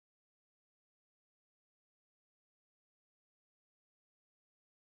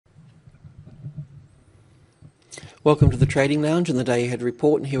Welcome to the Trading Lounge and the Day Ahead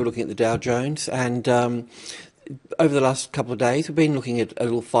Report, and here we're looking at the Dow Jones. And over the last couple of days, we've been looking at a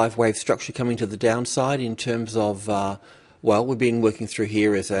little five-wave structure coming to the downside in terms of, well, we've been working through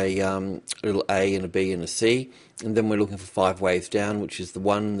here as a little A and a B and a C, and then we're looking for five waves down, which is the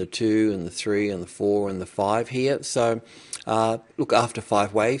 1, the 2, and the 3, and the 4, and the 5 here. So look, after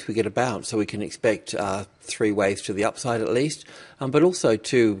five waves, we get a bounce, so we can expect 3 waves to the upside at least, but also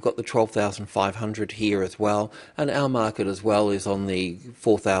too, we've got the 12,500 here as well, and our market as well is on the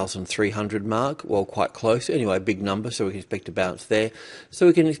 4,300 mark, well, quite close, anyway, big number, so we can expect a bounce there. So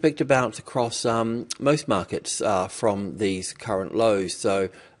we can expect a bounce across most markets from these current lows. So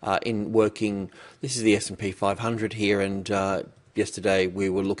in working, this is the S&P 500 here, and yesterday we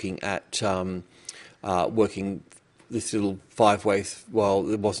were looking at working this little five waves. Well,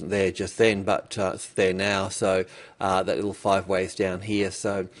 it wasn't there just then, but it's there now. So that little five waves down here.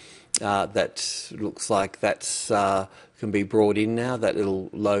 So that looks like that's can be brought in now. That little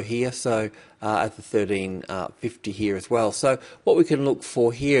low here. So at the 1350 here as well. So what we can look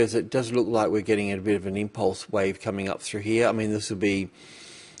for here is it does look like we're getting a bit of an impulse wave coming up through here. I mean, this will be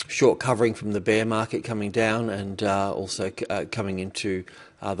short covering from the bear market coming down, and also coming into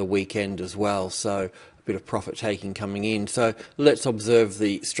the weekend as well. So a bit of profit taking coming in. So let's observe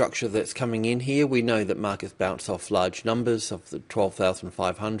the structure that's coming in here. We know that markets bounce off large numbers of the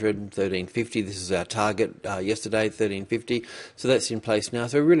 12,500 and 1350. This is our target yesterday, 1350. So that's in place now.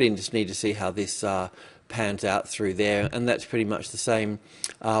 So we really just need to see how this pans out through there, and that's pretty much the same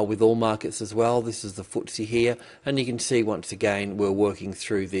with all markets as well. This is the FTSE here, and you can see once again we're working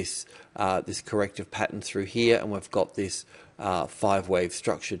through this this corrective pattern through here, and we've got this five-wave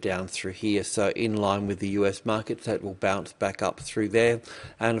structure down through here. So in line with the US markets, that will bounce back up through there,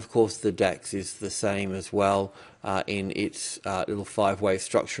 and of course the DAX is the same as well in its little five-wave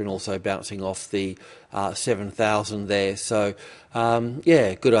structure, and also bouncing off the 7,000 there. So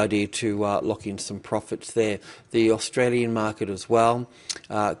yeah, good idea to lock in some profits there. The Australian market as well,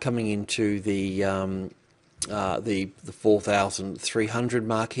 coming into the 4,300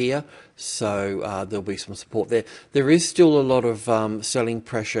 mark here, so there'll be some support there. There is still a lot of selling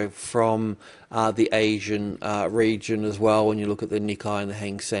pressure from the Asian region as well. When you look at the Nikkei and the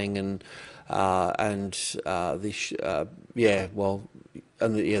Hang Seng and the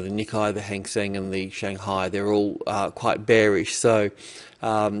Nikkei, the Hang Seng, and the Shanghai, they're all quite bearish. So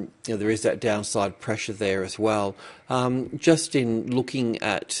there is that downside pressure there as well. Just in looking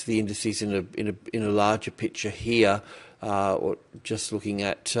at the indices in a larger picture here, or just looking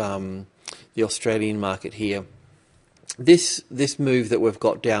at the Australian market here, this move that we've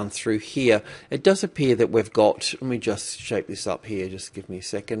got down through here, it does appear that we've got. Let me just shape this up here. Just give me a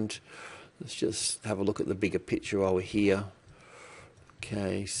second. Let's just have a look at the bigger picture while we're here.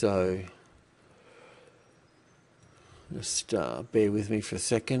 Okay, so just bear with me for a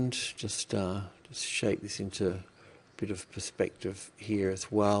second. Just shape this into a bit of perspective here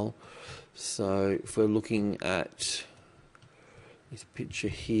as well. So if we're looking at this picture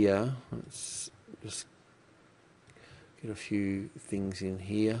here, let's just get a few things in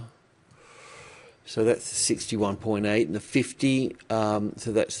here. So that's the 61.8 and the 50.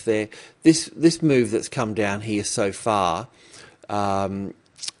 So that's there. This move that's come down here so far. Down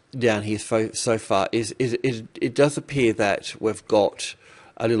here so far it does appear that we've got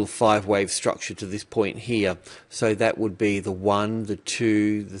a little five-wave structure to this point here. So that would be the 1, the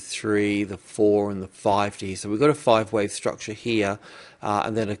 2, the 3, the 4, and the 5 to here. So we've got a five-wave structure here,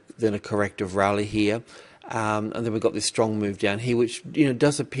 and then a corrective rally here. And then we've got this strong move down here, which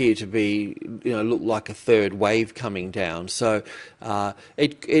does appear to be look like a third wave coming down. So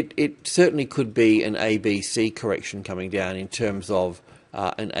it certainly could be an ABC correction coming down in terms of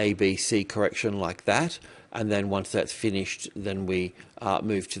an ABC correction like that. And then once that's finished, then we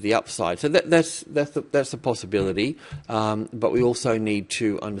move to the upside. So that's a possibility. But we also need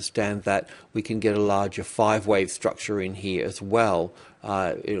to understand that we can get a larger five-wave structure in here as well.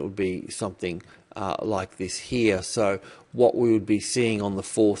 It would be something like this here. So what we would be seeing on the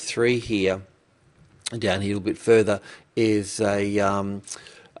 4-3 here, down here a little bit further, is a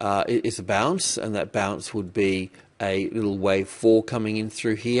bounce, and that bounce would be a little wave 4 coming in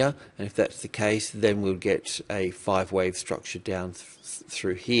through here, and if that's the case, then we'll get a five-wave structure down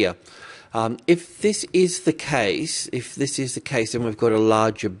through here. If this is the case, then we've got a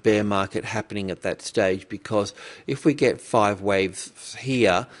larger bear market happening at that stage, because if we get five waves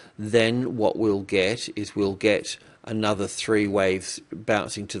here, then what we'll get is another 3 waves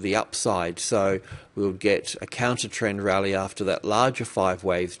bouncing to the upside. So we would get a counter trend rally after that larger 5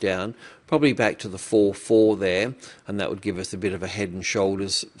 waves down, probably back to the 4-4 there, and that would give us a bit of a head and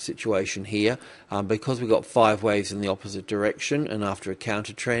shoulders situation here. Because we've got 5 waves in the opposite direction, and after a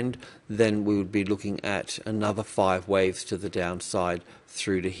counter trend, then we would be looking at another 5 waves to the downside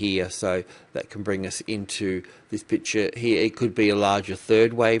through to here. So that can bring us into this picture here. It could be a larger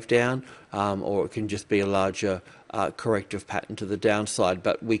 3rd wave down, or it can just be a larger corrective pattern to the downside,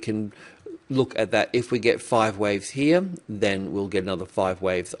 but we can look at that. If we get 5 waves here, then we'll get another 5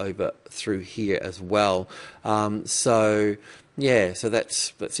 waves over through here as well. So yeah, so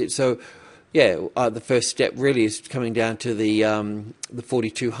that's it. So yeah, the first step really is coming down to the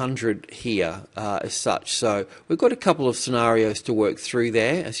 4200 here as such. So we've got a couple of scenarios to work through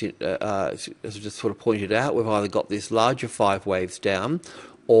there. As I just sort of pointed out, we've either got this larger 5 waves down,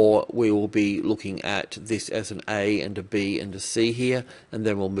 or we will be looking at this as an A and a B and a C here, and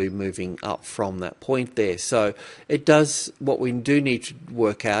then we'll be moving up from that point there. So it does, what we do need to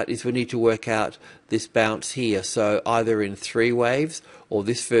work out is we need to work out this bounce here. So either in 3 waves, or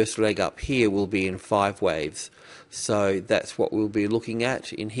this first leg up here will be in 5 waves. So that's what we'll be looking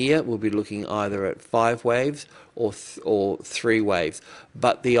at in here. We'll be looking either at 5 waves or 3 waves.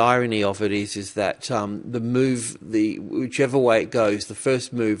 But the irony of it is that whichever way it goes, the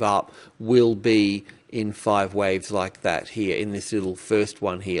first move up will be in 5 waves like that here, in this little first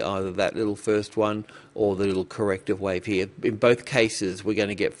one here, either that little first one or the little corrective wave here. In both cases, we're going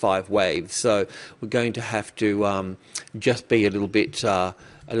to get 5 waves. So we're going to have to just be a little bit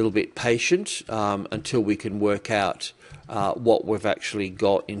patient until we can work out what we've actually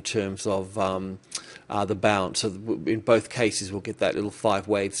got in terms of the bounce. So in both cases, we'll get that little 5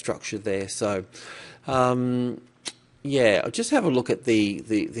 wave structure there. So yeah, I'll just have a look at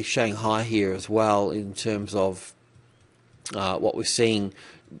the Shanghai here as well in terms of what we're seeing.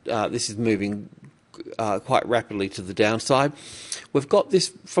 This is moving quite rapidly to the downside. We've got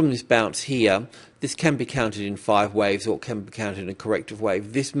this from this bounce here. This can be counted in 5 waves, or it can be counted in a corrective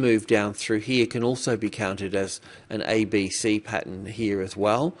wave. This move down through here can also be counted as an ABC pattern here as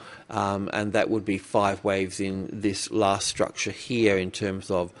well, and that would be 5 waves in this last structure here in terms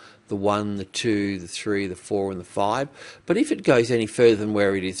of the 1, the 2, the 3, the 4, and the 5. But if it goes any further than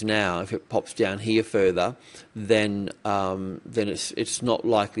where it is now, if it pops down here further, then it's not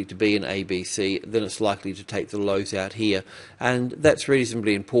likely to be an ABC. Then it's likely to take the lows out here, and that's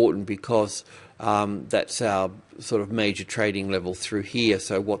reasonably important because that's our sort of major trading level through here.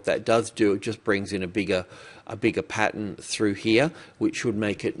 So what that does do, it just brings in a bigger pattern through here, which would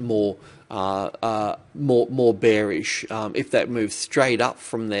make it more bearish. If that moves straight up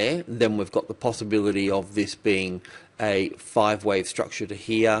from there, then we've got the possibility of this being a 5 wave structure to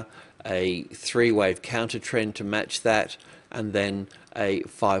here, a 3 wave counter trend to match that, and then a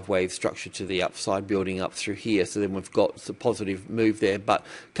 5 wave structure to the upside building up through here. So then we've got the positive move there, but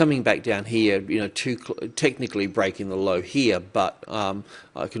coming back down here, technically breaking the low here, but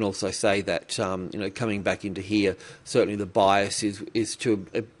I can also say that coming back into here, certainly the bias is to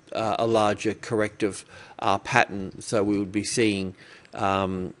a larger corrective pattern. So we would be seeing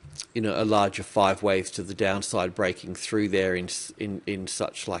a larger 5 waves to the downside breaking through there in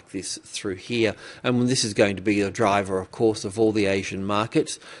such like this through here. And this is going to be a driver, of course, of all the Asian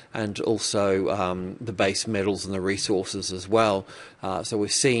markets, and also the base metals and the resources as well. So we're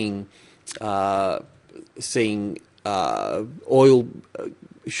seeing oil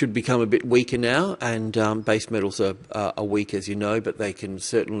should become a bit weaker now, and base metals are weak, as you know, but they can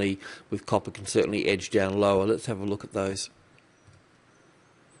certainly, with copper, can certainly edge down lower. Let's have a look at those.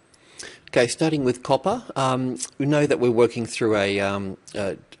 Okay, starting with copper, we know that we're working through a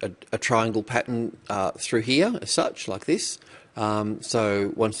triangle pattern through here, as such, like this.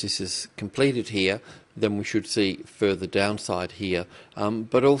 So once this is completed here, then we should see further downside here.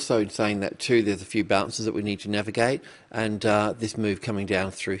 But also in saying that too, there's a few bounces that we need to navigate, and this move coming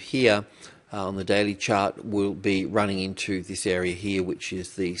down through here on the daily chart will be running into this area here, which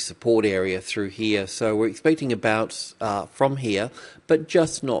is the support area through here. So we're expecting a bounce from here, but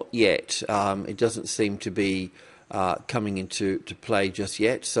just not yet. It doesn't seem to be coming into play just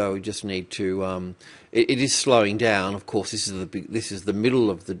yet. So we just need to. It is slowing down. Of course, this is the middle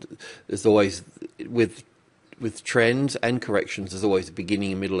of the. There's always with trends and corrections, there's always a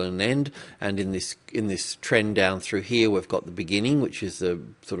beginning, a middle, and an end. And in this trend down through here, we've got the beginning, which is the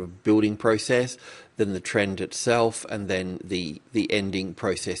sort of building process, then the trend itself, and then the ending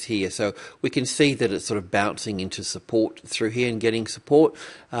process here. So we can see that it's sort of bouncing into support through here and getting support.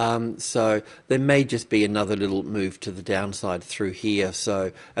 So there may just be another little move to the downside through here.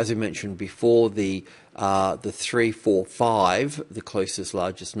 So as we mentioned before, the the 345, the closest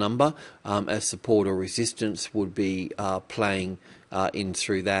largest number, as support or resistance would be playing in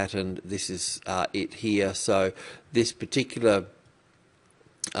through that, and this is it here. So this particular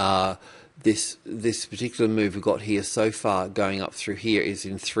this particular move we've got here so far going up through here is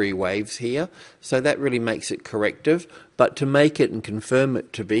in 3 waves here, so that really makes it corrective. But to make it and confirm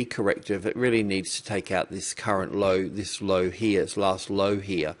it to be corrective, it really needs to take out this current low, this low here, its last low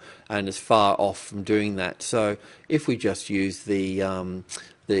here, and it's far off from doing that. So if we just use the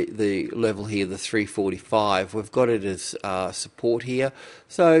level here, the 345, we've got it as support here.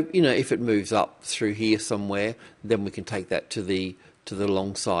 So if it moves up through here somewhere, then we can take that to the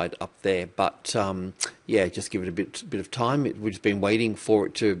long side up there. But yeah, just give it a bit of time. We've just been waiting for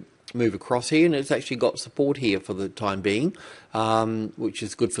it to move across here, and it's actually got support here for the time being, which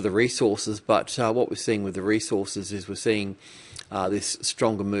is good for the resources. But what we're seeing with the resources is we're seeing this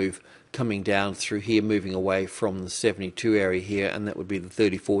stronger move coming down through here, moving away from the 72 area here, and that would be the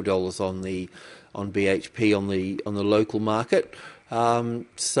 $34 on BHP on the local market.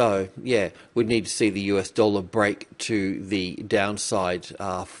 So yeah, we'd need to see the US dollar break to the downside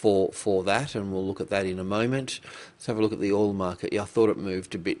for that, and we'll look at that in a moment. Let's have a look at the oil market. Yeah, I thought it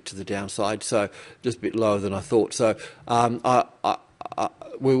moved a bit to the downside, so just a bit lower than I thought. So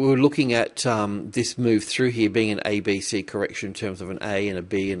we were looking at this move through here being an ABC correction in terms of an A and a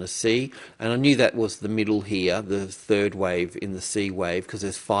B and a C, and I knew that was the middle here, the third wave in the C wave, because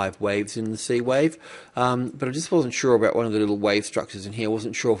there's 5 waves in the C wave. But I just wasn't sure about one of the little wave structures in here. I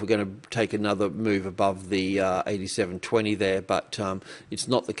wasn't sure if we're going to take another move above the 87.20 there, but it's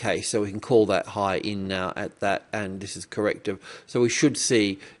not the case, so we can call that high in now at that, and this is corrective. So we should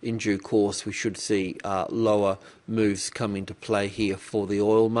see, in due course, we should see lower moves come into play here for the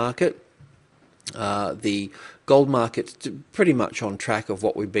oil market. The gold market's pretty much on track of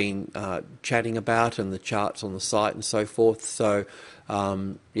what we've been chatting about, and the charts on the site and so forth. So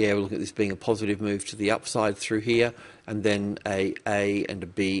yeah, we're looking at this being a positive move to the upside through here, and then a and a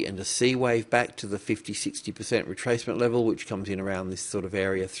B and a C wave back to the 50-60% retracement level, which comes in around this sort of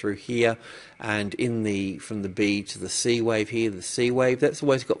area through here. And from the B to the C wave here, the C wave, that's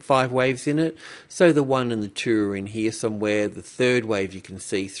always got 5 waves in it. So the 1 and the 2 are in here somewhere. The third wave you can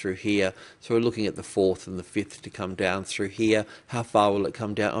see through here. So we're looking at the 4th and the 5th to come down through here. How far will it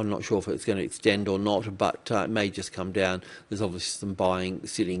come down? I'm not sure if it's going to extend or not, but it may just come down. There's obviously some buying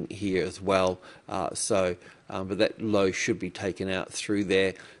sitting here as well. But that low should be taken out through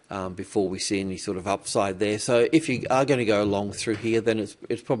there before we see any sort of upside there. So if you are going to go along through here, then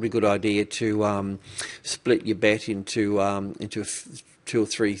it's probably a good idea to split your bet into 2 or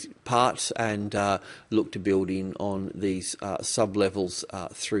 3 parts and look to build in on these sub-levels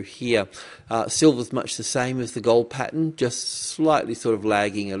through here. Silver's much the same as the gold pattern, just slightly sort of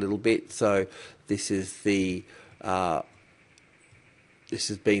lagging a little bit. So this is this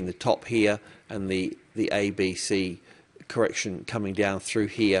has been the top here, and the ABC correction coming down through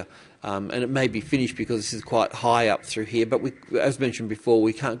here, and it may be finished because this is quite high up through here, but as mentioned before,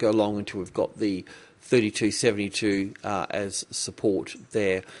 we can't go long until we've got the 32.72 as support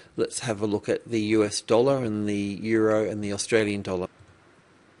there. Let's have a look at the US dollar and the euro and the Australian dollar.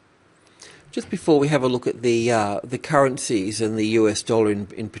 Just before we have a look at the currencies and the US dollar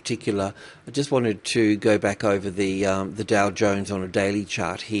in particular, I just wanted to go back over the Dow Jones on a daily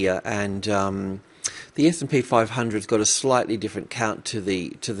chart here, and the S&P 500's got a slightly different count to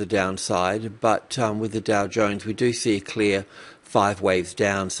the downside, but with the Dow Jones we do see a clear 5 waves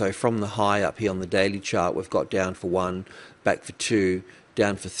down. So from the high up here on the daily chart, we've got down for 1, back for 2,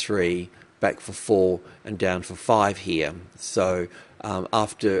 down for 3, back for 4, and down for 5 here. So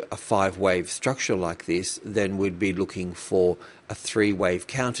after a 5-wave structure like this, then we'd be looking for a 3-wave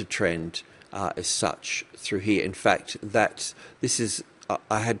counter trend as such through here. In fact, this is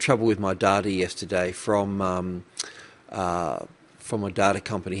I had trouble with my data yesterday from a data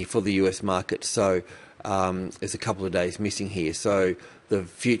company for the US market, so there's a couple of days missing here. So the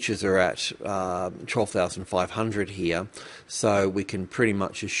futures are at 12,500 here, so we can pretty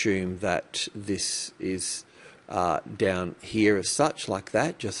much assume that this is down here as such, like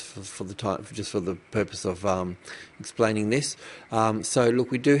that, just for the purpose of explaining this. So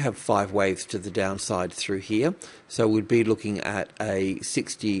look, we do have 5 waves to the downside through here, so we'd be looking at a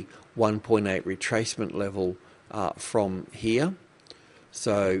 61.8 retracement level from here,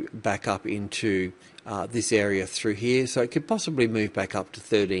 so back up into this area through here, so it could possibly move back up to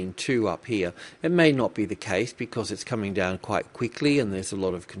 13.2 up here. It may not be the case because it's coming down quite quickly and there's a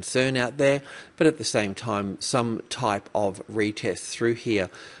lot of concern out there, but at the same time some type of retest through here.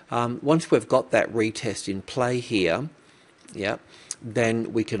 Once we've got that retest in play here, yeah,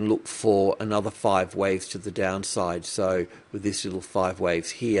 then we can look for another 5 waves to the downside. So with this little 5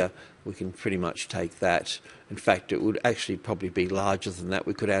 waves here, we can pretty much take that. In fact, it would actually probably be larger than that.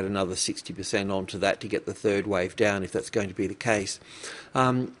 We could add another 60% onto that to get the 3rd wave down if that's going to be the case.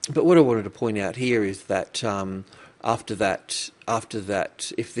 But what I wanted to point out here is that after that,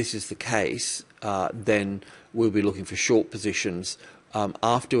 if this is the case, then we'll be looking for short positions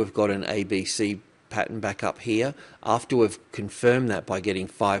after we've got an ABC pattern back up here, after we've confirmed that by getting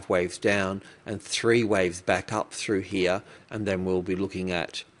 5 waves down and 3 waves back up through here, and then we'll be looking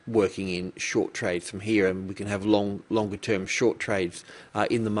at working in short trades from here, and we can have longer term short trades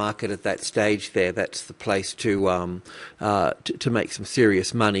in the market at that stage there. That's the place to make some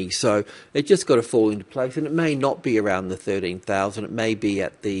serious money. So it just got to fall into place, and it may not be around the 13,000. It may be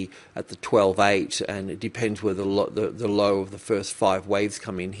at the 12.8, and it depends where the low of the first 5 waves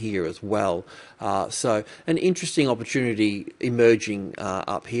come in here as well. So an interesting opportunity emerging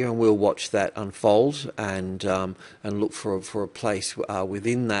up here, and we'll watch that unfold and look for a place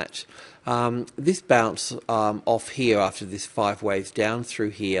within that. This bounce off here after this 5 waves down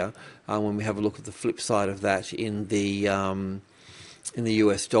through here, when we have a look at the flip side of that in the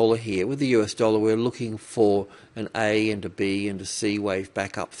US dollar here. With the US dollar, we're looking for an A and a B and a C wave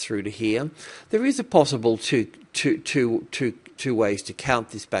back up through to here. There is a possible two ways to count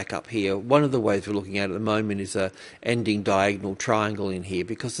this back up here. One of the ways we're looking at the moment is a ending diagonal triangle in here,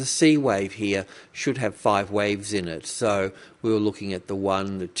 because the C wave here should have 5 waves in it. So we were looking at the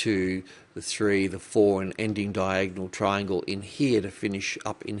 1, the 2, the 3, the 4, and ending diagonal triangle in here to finish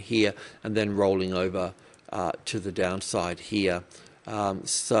up in here, and then rolling over to the downside here.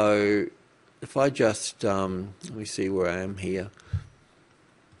 So if I just let me see where I am here.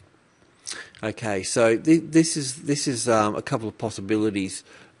 Okay, so this is a couple of possibilities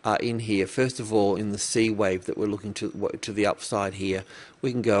in here. First of all, in the C wave that we're looking to the upside here,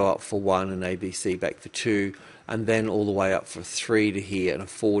 we can go up for 1 and ABC back for 2, and then all the way up for 3 to here and a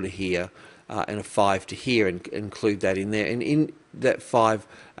 4 to here and a 5 to here, and include that in there. And in that 5,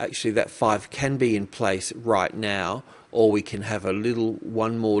 actually that 5 can be in place right now, or we can have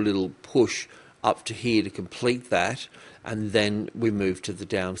one more little push up to here to complete that, and then we move to the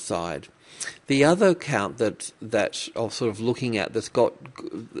downside. The other count that I'm sort of looking at that's got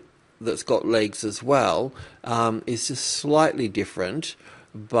legs as well is just slightly different,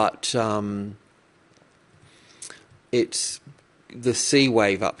 but it's the C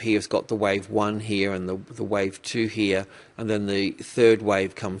wave up here has got the wave 1 here and the wave 2 here, and then the 3rd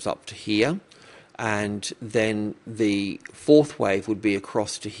wave comes up to here, and then the 4th wave would be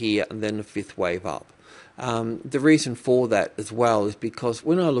across to here, and then the 5th wave up. The reason for that as well is because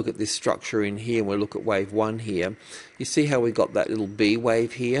when I look at this structure in here, and we look at wave 1 here, you see how we got that little B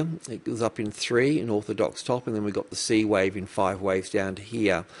wave here? It goes up in 3 in orthodox top, and then we got the C wave in 5 waves down to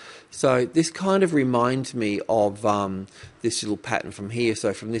here. So this kind of reminds me of this little pattern from here.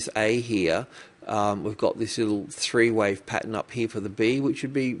 So from this A here, we've got this little 3 wave pattern up here for the B, which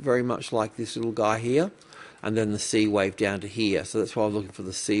would be very much like this little guy here, and then the C wave down to here. So that's why I'm looking for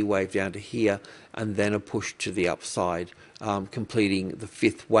the C wave down to here, and then a push to the upside, completing the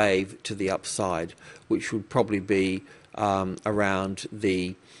 5th wave to the upside, which would probably be around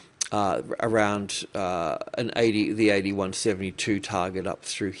the the 8172 target up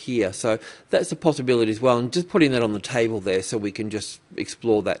through here. So that's a possibility as well, and just putting that on the table there so we can just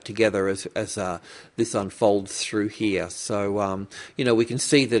explore that together as this unfolds through here. So we can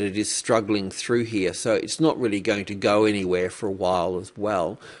see that it is struggling through here, so it's not really going to go anywhere for a while as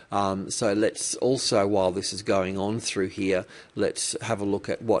well. So let's also, while this is going on through here, let's have a look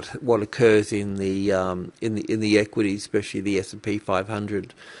at what occurs in the equities, especially the S&P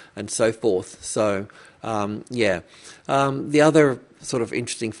 500 and so forth. So the other sort of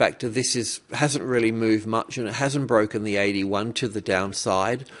interesting factor, this hasn't really moved much, and it hasn't broken the 81 to the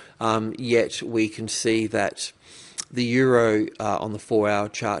downside, yet we can see that the euro on the 4-hour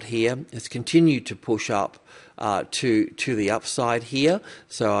chart here has continued to push up to the upside here.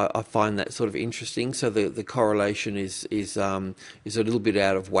 So I find that sort of interesting. So the correlation is a little bit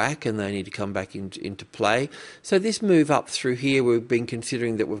out of whack, and they need to come back into play. So this move up through here, we've been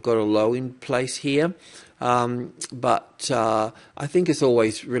considering that we've got a low in place here. But I think it's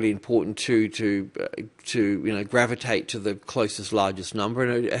always really important to gravitate to the closest largest number,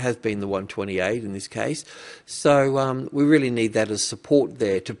 and it has been the 128 in this case. So we really need that as support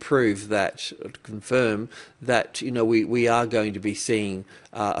there to prove that, to confirm that we are going to be seeing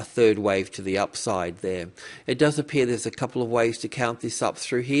a 3rd wave to the upside there. It does appear there's a couple of ways to count this up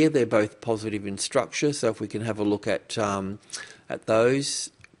through here. They're both positive in structure, so if we can have a look at those.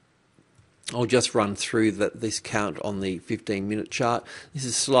 I'll just run through this count on the 15-minute chart. This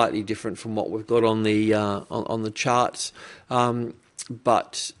is slightly different from what we've got on the on the charts,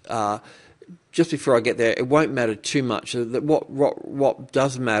 but just before I get there, it won't matter too much. What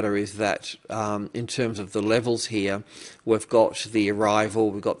does matter is that in terms of the levels here, we've got the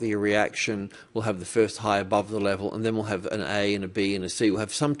arrival, we've got the reaction, we'll have the first high above the level, and then we'll have an A and a B and a C. We'll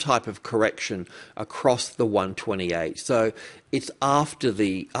have some type of correction across the 128. So it's after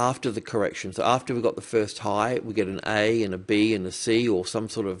the correction. So after we've got the first high, we get an A and a B and a C, or some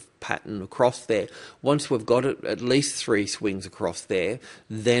sort of pattern across there. Once we've got it, at least 3 swings across there,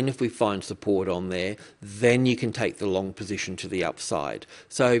 then if we find support on there, then you can take the long position to the upside.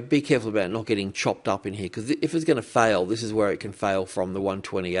 So be careful about not getting chopped up in here, because if it's going to fail, this is where it can fail from the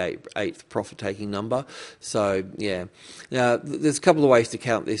 128th profit taking number. So yeah, now there's a couple of ways to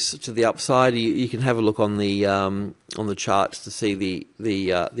count this to the upside. You can have a look on the charts to see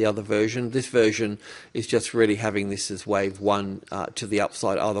the other version. This version is just really having this as wave 1 to the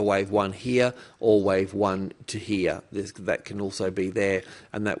upside, either wave 1 here or wave 1 to here. That can also be there,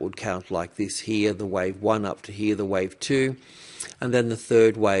 and that would count like this here, the wave 1 up to here, the wave 2, and then the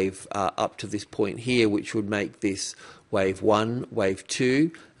third wave up to this point here, which would make this wave 1, wave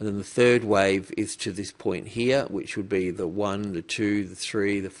 2, and then the third wave is to this point here, which would be the 1, the 2, the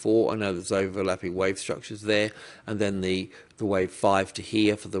 3, the 4. I know there's overlapping wave structures there, and then the wave 5 to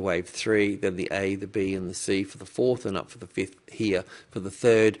here for the wave 3, then the A, the B, and the C for the fourth, and up for the fifth here for the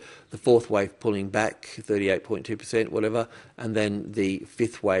third, the fourth wave pulling back 38.2%, whatever, and then the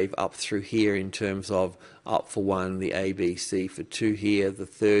fifth wave up through here in terms of up for 1, the A, B, C for 2 here, the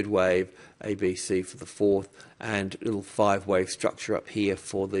third wave, A, B, C for the fourth, and a little 5-wave structure up here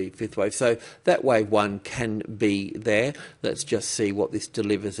for the fifth wave. So that wave 1 can be there. Let's just see what this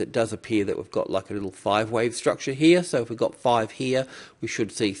delivers. It does appear that we've got like a little 5-wave structure here. So if we've got 5 here, we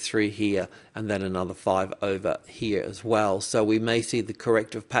should see 3 here, and then another 5 over here as well. So we may see the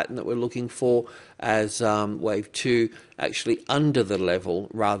corrective pattern that we're looking for as wave 2 actually under the level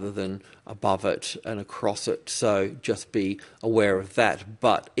rather than above it and across it. So just be aware of that.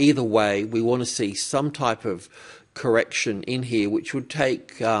 But either way, we want to see some type of correction in here, which would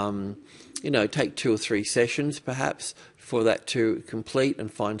take take 2 or 3 sessions perhaps for that to complete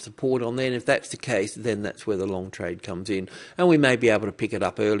and find support on there. And if that's the case, then that's where the long trade comes in, and we may be able to pick it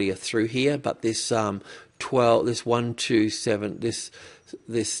up earlier through here. But this 127,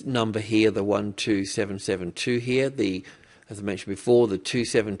 this number here, the 12772 here, as I mentioned before, the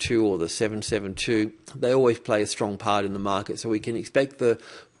 272 or the 772, they always play a strong part in the market. So we can expect the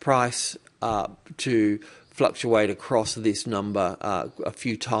price to fluctuate across this number a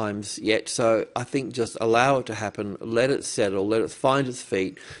few times yet. So I think just allow it to happen, let it settle, let it find its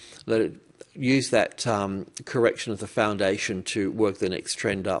feet, let it use that correction as a foundation to work the next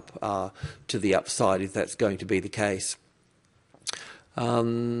trend up to the upside, if that's going to be the case.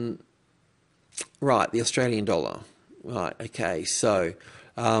 Right, the Australian dollar. Right, okay, so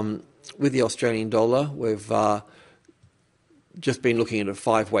with the Australian dollar, we've just been looking at a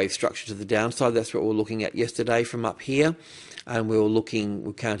 5-wave structure to the downside. That's what we were looking at yesterday from up here. And we're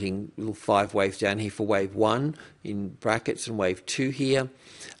counting little 5 waves down here for wave 1 in brackets and wave 2 here.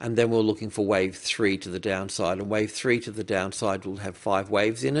 And then we're looking for wave 3 to the downside. And wave 3 to the downside will have 5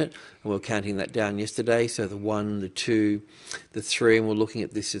 waves in it. And we're counting that down yesterday. So the 1, the 2, the 3, and we're looking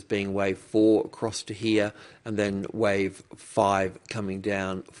at this as being wave 4 across to here. And then wave 5 coming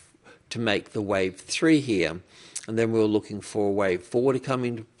down to make the wave 3 here. And then we were looking for wave 4 to come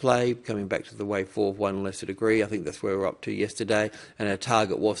into play, coming back to the wave 4 of 1 lesser degree. I think that's where we're up to yesterday. And our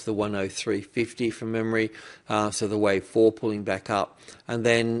target was the 103.50 from memory. So the wave 4 pulling back up. And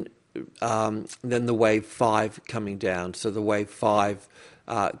then the wave 5 coming down. So the wave 5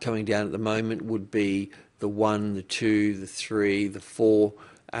 coming down at the moment would be the 1, the 2, the 3, the 4,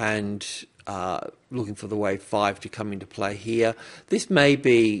 and looking for the wave 5 to come into play here. This may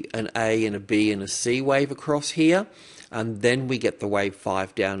be an A and a B and a C wave across here, and then we get the wave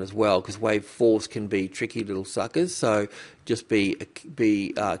 5 down as well, because wave 4s can be tricky little suckers, so just be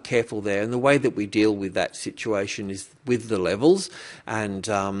careful there. And the way that we deal with that situation is with the levels,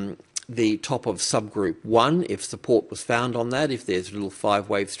 and the top of subgroup 1, if support was found on that, if there's a little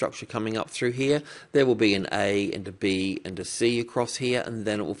 5-wave structure coming up through here, there will be an A and a B and a C across here, and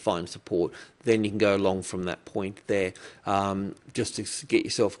then it will find support. Then you can go along from that point there, just to get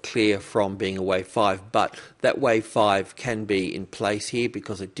yourself clear from being a wave 5. But that wave 5 can be in place here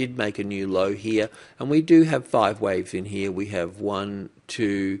because it did make a new low here, and we do have 5 waves in here. We have 1,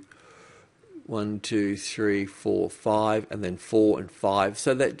 2, 1, 2, 3, 4, 5, and then 4 and 5.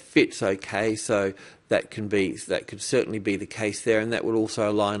 So that fits okay. So that could certainly be the case there, and that would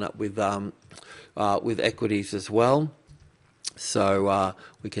also line up with equities as well. So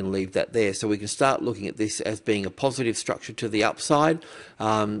we can leave that there. So we can start looking at this as being a positive structure to the upside.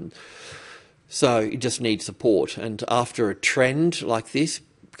 So it just needs support, and after a trend like this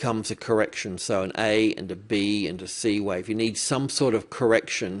comes a correction. So an A and a B and a C wave. You need some sort of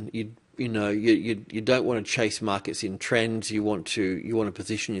correction. You don't want to chase markets in trends. You want to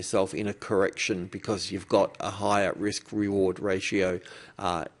position yourself in a correction because you've got a higher risk reward ratio,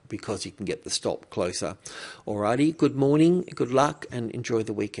 because you can get the stop closer. Alrighty, good morning, good luck, and enjoy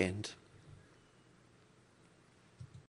the weekend.